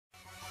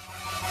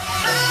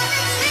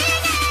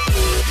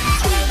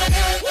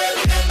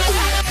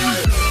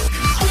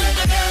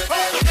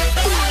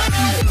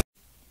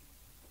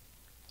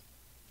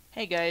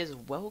Hey guys,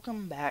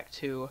 welcome back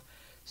to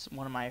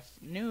one of my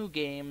new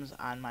games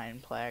on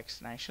Mineplex,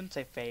 and I shouldn't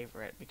say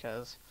favorite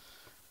because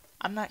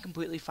I'm not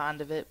completely fond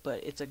of it,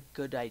 but it's a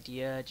good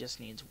idea, it just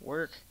needs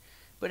work.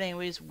 But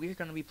anyways, we're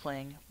going to be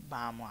playing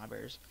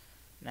Lobbers.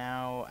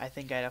 Now, I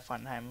think I had a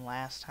fun time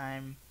last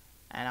time,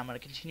 and I'm going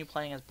to continue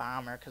playing as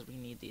Bomber because we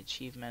need the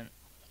achievement.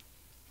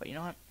 But you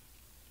know what?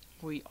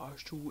 We are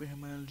still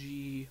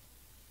MLG.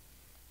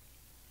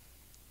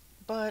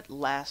 But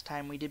last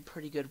time we did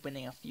pretty good,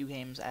 winning a few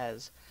games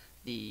as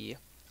the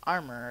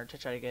armor to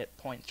try to get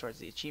points towards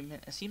the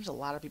achievement. It seems a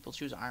lot of people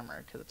choose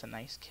armor because it's a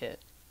nice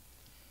kit.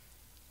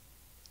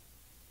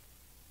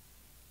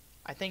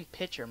 I think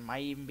pitcher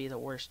might even be the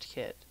worst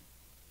kit.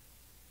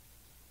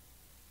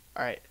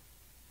 Alright.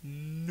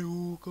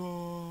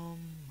 Nukem.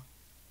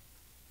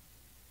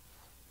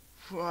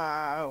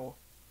 Wow.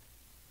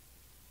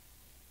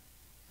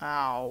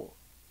 Ow.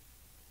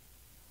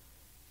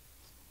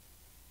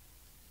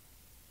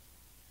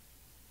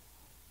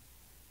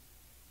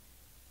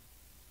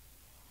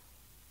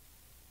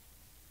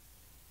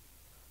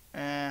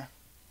 Eh.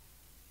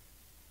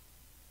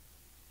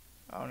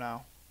 Oh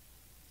no.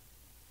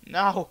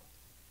 No!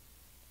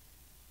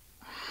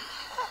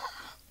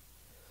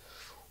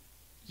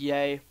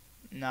 Yay.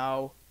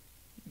 No.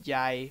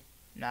 Yay.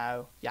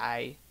 No.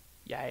 Yay.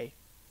 Yay.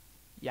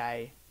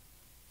 Yay.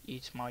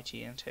 Eat my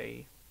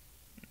TNT.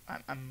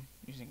 I'm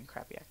using a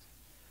crappy accent.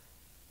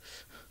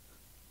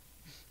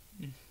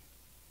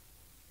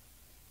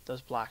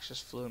 Those blocks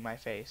just flew in my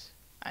face,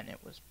 and it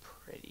was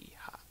pretty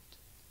hot.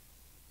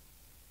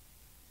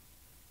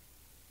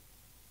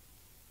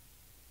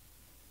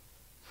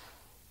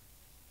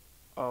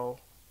 Oh.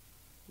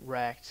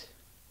 Wrecked.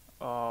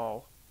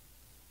 Oh.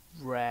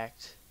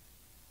 Wrecked.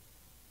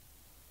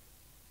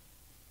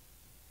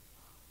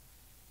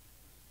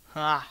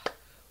 Ha!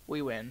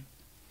 We win.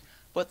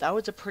 But that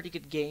was a pretty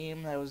good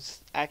game. That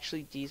was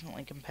actually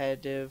decently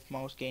competitive.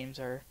 Most games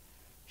are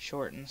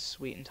short and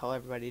sweet until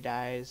everybody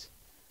dies.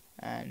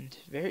 And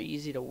very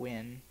easy to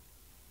win.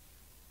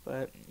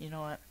 But, you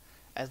know what?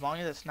 As long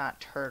as it's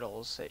not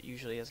turtles, it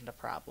usually isn't a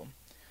problem.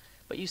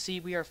 But you see,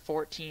 we are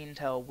 14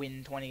 to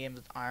win 20 games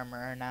with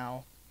armor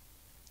now.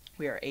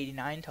 We are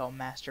 89 to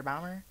Master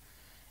Bomber.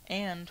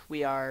 And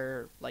we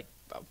are, like,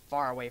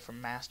 far away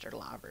from Master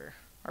Lobber.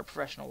 Or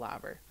Professional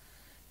Lobber.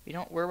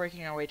 We're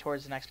working our way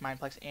towards the next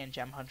Mineplex and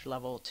Gem Hunter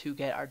level to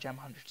get our Gem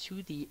Hunter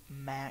to the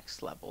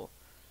max level.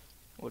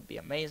 It would be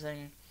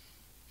amazing,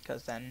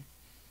 because then,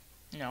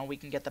 you know, we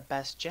can get the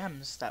best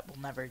gems that we'll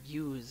never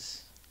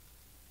use.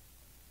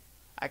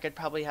 I could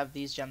probably have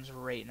these gems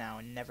right now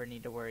and never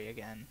need to worry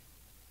again.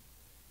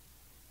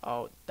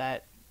 Oh,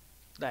 that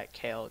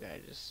Kale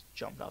guy just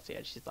jumped off the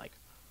edge. He's like,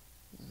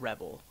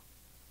 rebel.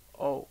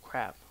 Oh,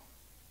 crap.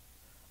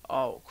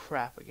 Oh,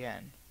 crap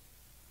again.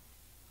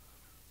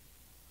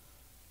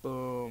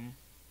 Boom.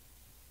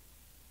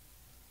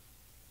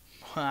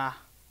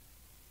 Ha.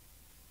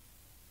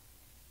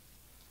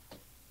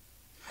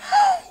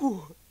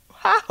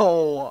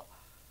 How?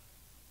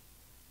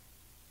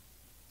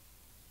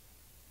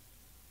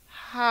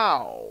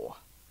 How?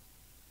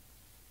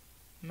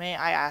 May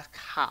I ask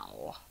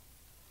how?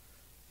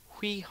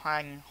 Hui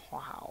Hang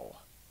Wow.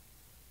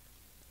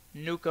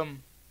 Nukem.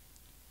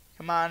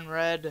 Come on,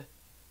 Red.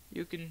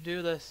 You can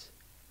do this.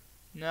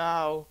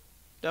 No.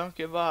 Don't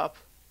give up.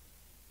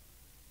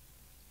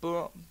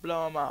 Blow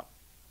him up.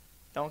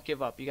 Don't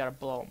give up. You gotta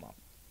blow him up.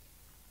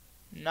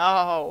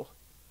 No.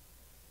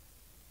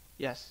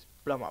 Yes.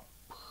 Blow him up.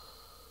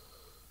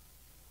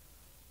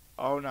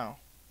 Oh no.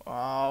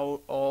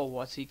 Oh,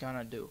 what's he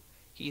gonna do?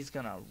 He's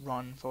gonna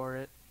run for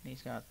it.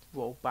 He's gonna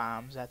throw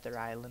bombs at their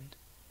island.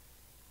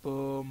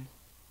 Boom.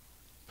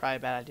 Probably a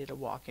bad idea to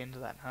walk into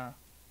that, huh?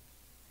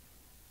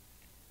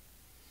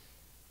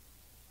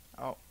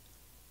 Oh.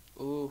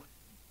 Ooh.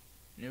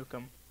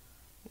 Nukem.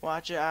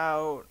 Watch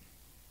out.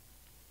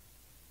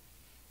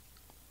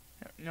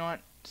 You know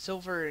what?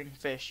 Silver and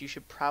fish, you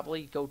should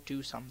probably go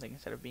do something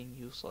instead of being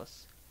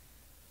useless.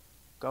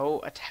 Go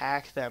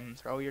attack them.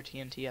 Throw your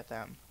TNT at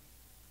them.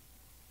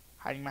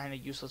 Hiding behind a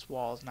useless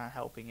wall is not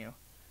helping you.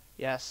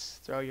 Yes,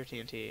 throw your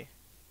TNT.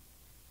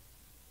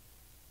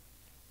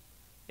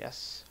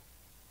 Yes.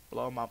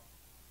 Blow them up.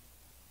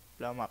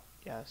 Blow them up.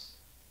 Yes.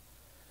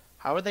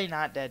 How are they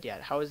not dead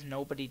yet? How has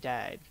nobody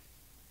died?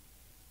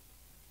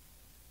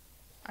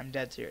 I'm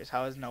dead serious.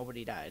 How has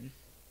nobody died?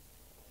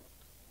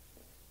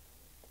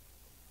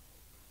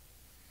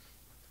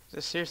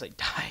 Just seriously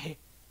die.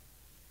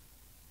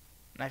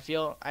 And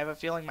I have a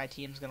feeling my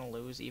team's gonna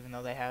lose, even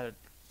though they had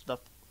the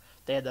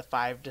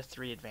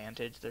 5-3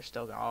 advantage. They're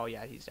still gonna. Oh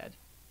yeah, he's dead.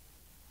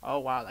 Oh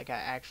wow, that guy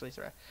actually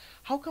survived.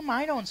 How come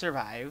I don't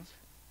survive?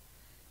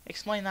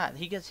 Explain that.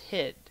 He gets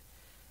hit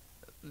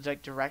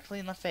like directly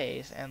in the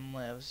face and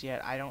lives,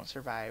 yet I don't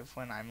survive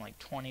when I'm like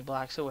 20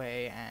 blocks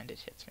away and it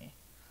hits me.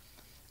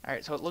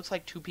 Alright, so it looks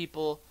like two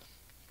people,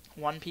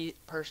 one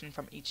person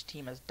from each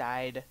team has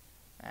died,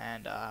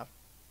 and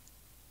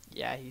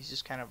yeah, he's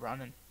just kind of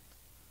running.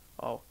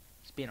 Oh,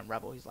 he's being a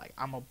rebel. He's like,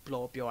 I'm gonna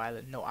blow up your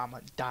island. No, I'm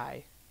gonna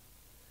die.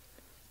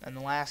 And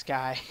the last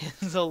guy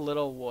is a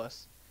little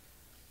wuss.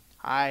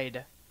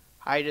 Hide.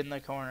 Hide in the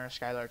corner,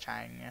 Skylar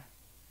Chang.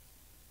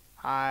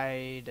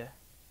 Hide.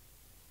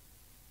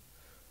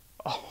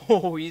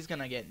 Oh, he's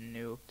gonna get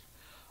nuked.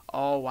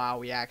 Oh, wow,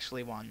 we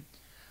actually won.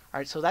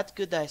 Alright, so that's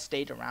good that I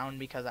stayed around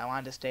because I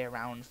wanted to stay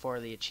around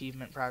for the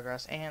achievement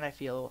progress, and I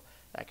feel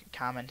that I could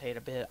commentate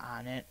a bit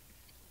on it.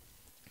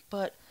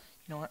 But,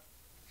 you know what?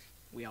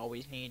 We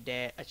always need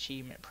that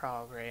achievement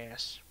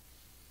progress.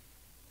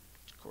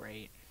 It's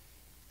great.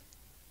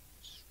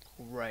 It's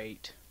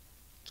great.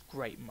 It's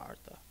great,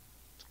 Martha.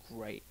 It's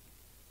great.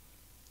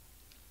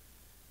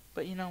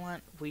 But you know what?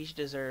 We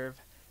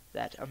deserve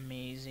that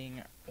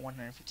amazing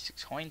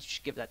 156 coins. You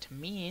should give that to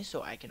me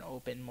so I can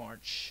open more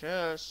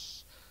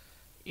chests.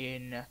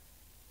 In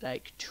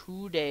like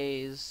 2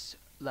 days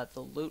that the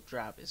loot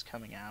drop is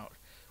coming out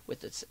with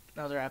this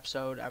another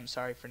episode. I'm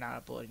sorry for not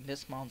uploading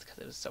this month because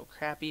it was so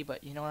crappy,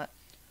 but you know what?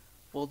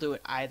 We'll do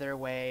it either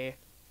way.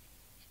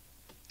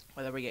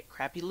 Whether we get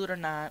crappy loot or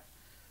not,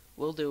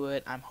 we'll do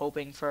it. I'm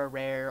hoping for a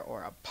rare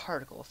or a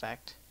particle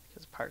effect,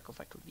 because a particle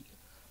effect would be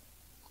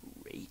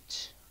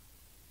great.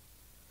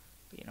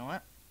 But you know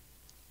what?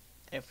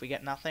 If we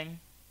get nothing,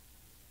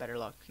 better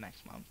luck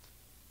next month.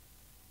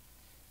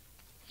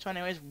 So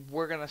anyways,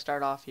 we're going to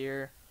start off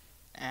here,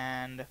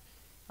 and,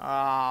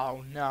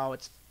 oh no,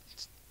 it's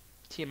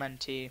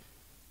TMNT.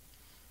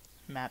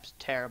 Map's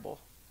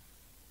terrible.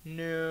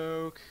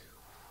 Nuke.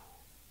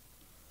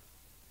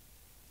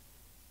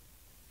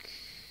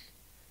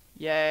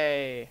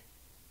 Yay.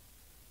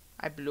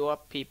 I blew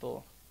up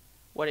people.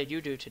 What did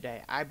you do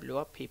today? I blew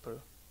up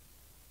people.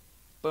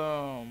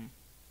 Boom.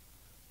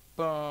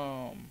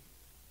 Boom.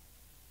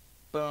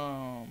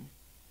 Boom.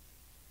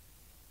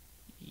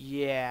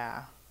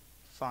 Yeah.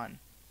 Fun.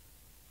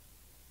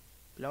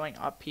 Blowing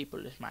up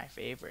people is my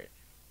favorite.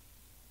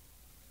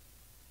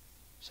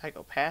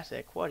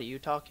 Psychopathic? What are you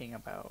talking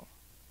about?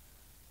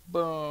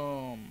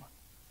 Boom.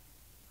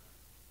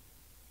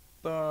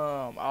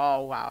 Boom.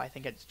 Oh wow, I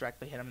think I just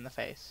directly hit him in the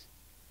face.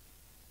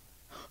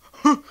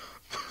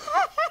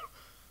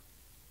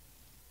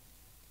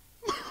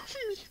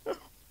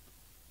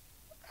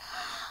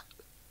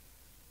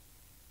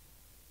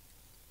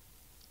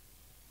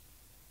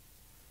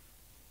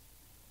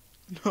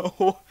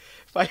 No.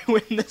 If I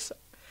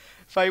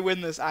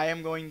win this, I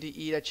am going to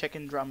eat a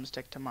chicken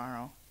drumstick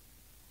tomorrow.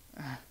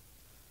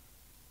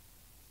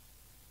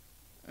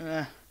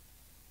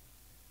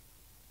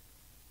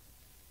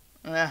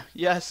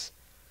 Yes.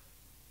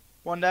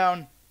 One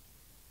down.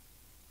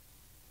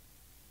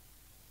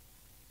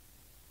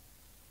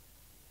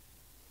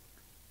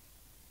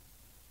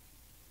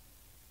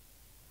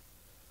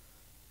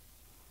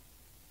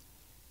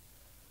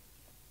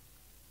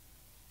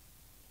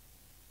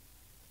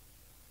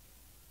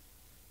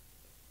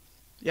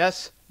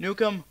 Yes. Nuke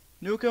him.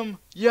 Nuke him.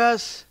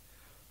 Yes.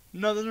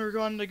 Another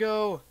one to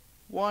go.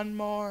 One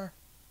more.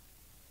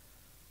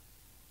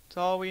 That's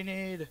all we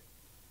need.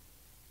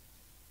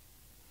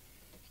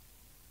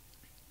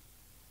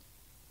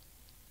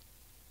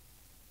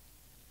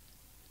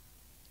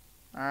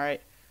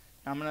 Alright.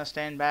 Now I'm going to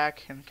stand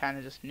back and kind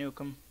of just nuke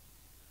him.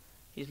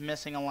 He's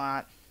missing a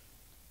lot.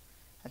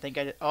 I think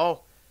I did. Oh,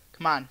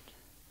 come on.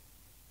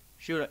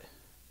 Shoot it.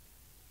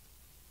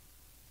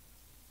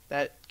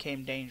 That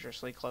came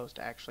dangerously close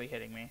to actually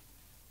hitting me.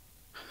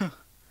 I'm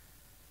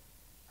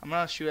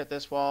going to shoot at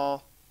this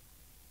wall.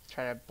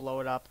 Try to blow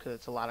it up because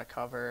it's a lot of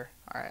cover.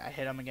 Alright, I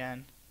hit him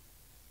again.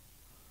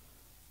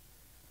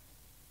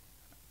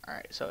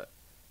 Alright, so...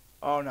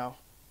 Oh no.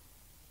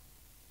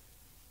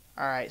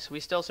 Alright, so we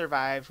still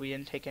survived. We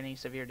didn't take any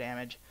severe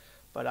damage.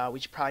 But we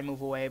should probably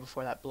move away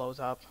before that blows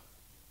up.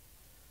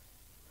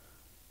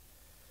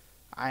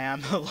 I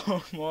am the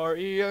Lone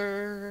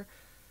Warrior.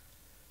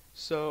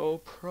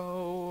 So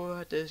pro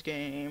at this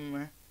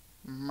game.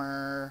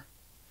 Mer.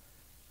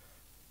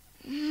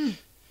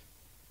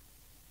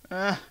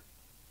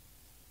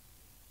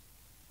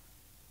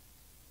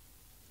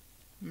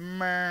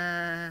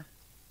 Mer.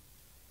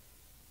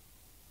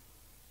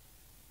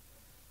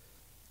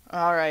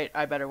 Alright,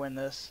 I better win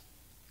this.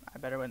 I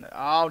better win this.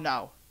 Oh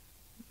no.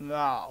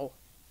 No.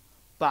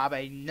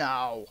 Bobby,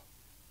 no.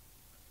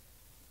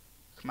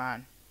 Come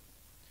on.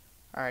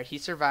 Alright, he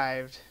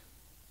survived.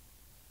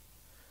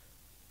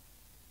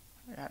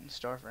 I got in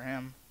store for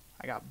him.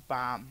 I got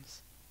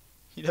bombs.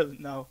 He doesn't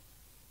know.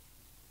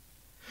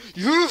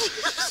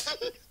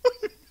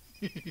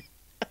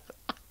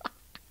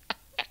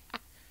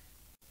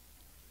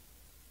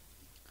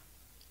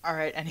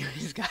 Alright,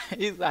 anyways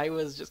guys, I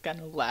was just kind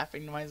of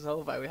laughing to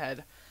myself. I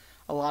had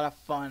a lot of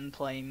fun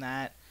playing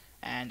that,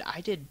 and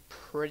I did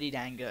pretty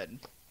dang good.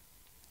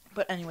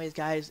 But anyways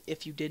guys,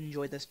 if you did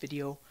enjoy this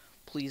video,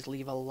 please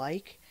leave a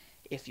like.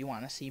 If you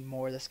want to see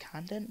more of this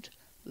content,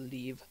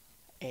 leave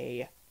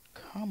a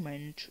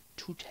comment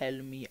to tell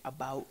me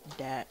about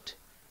that.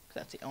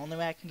 That's the only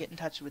way I can get in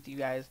touch with you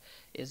guys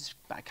is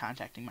by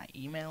contacting my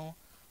email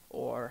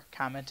or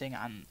commenting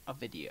on a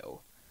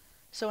video.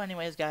 So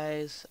anyways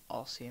guys,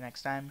 I'll see you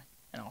next time,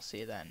 and I'll see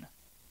you then.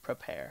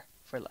 Prepare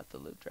for Let the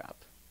Loot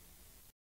Drop.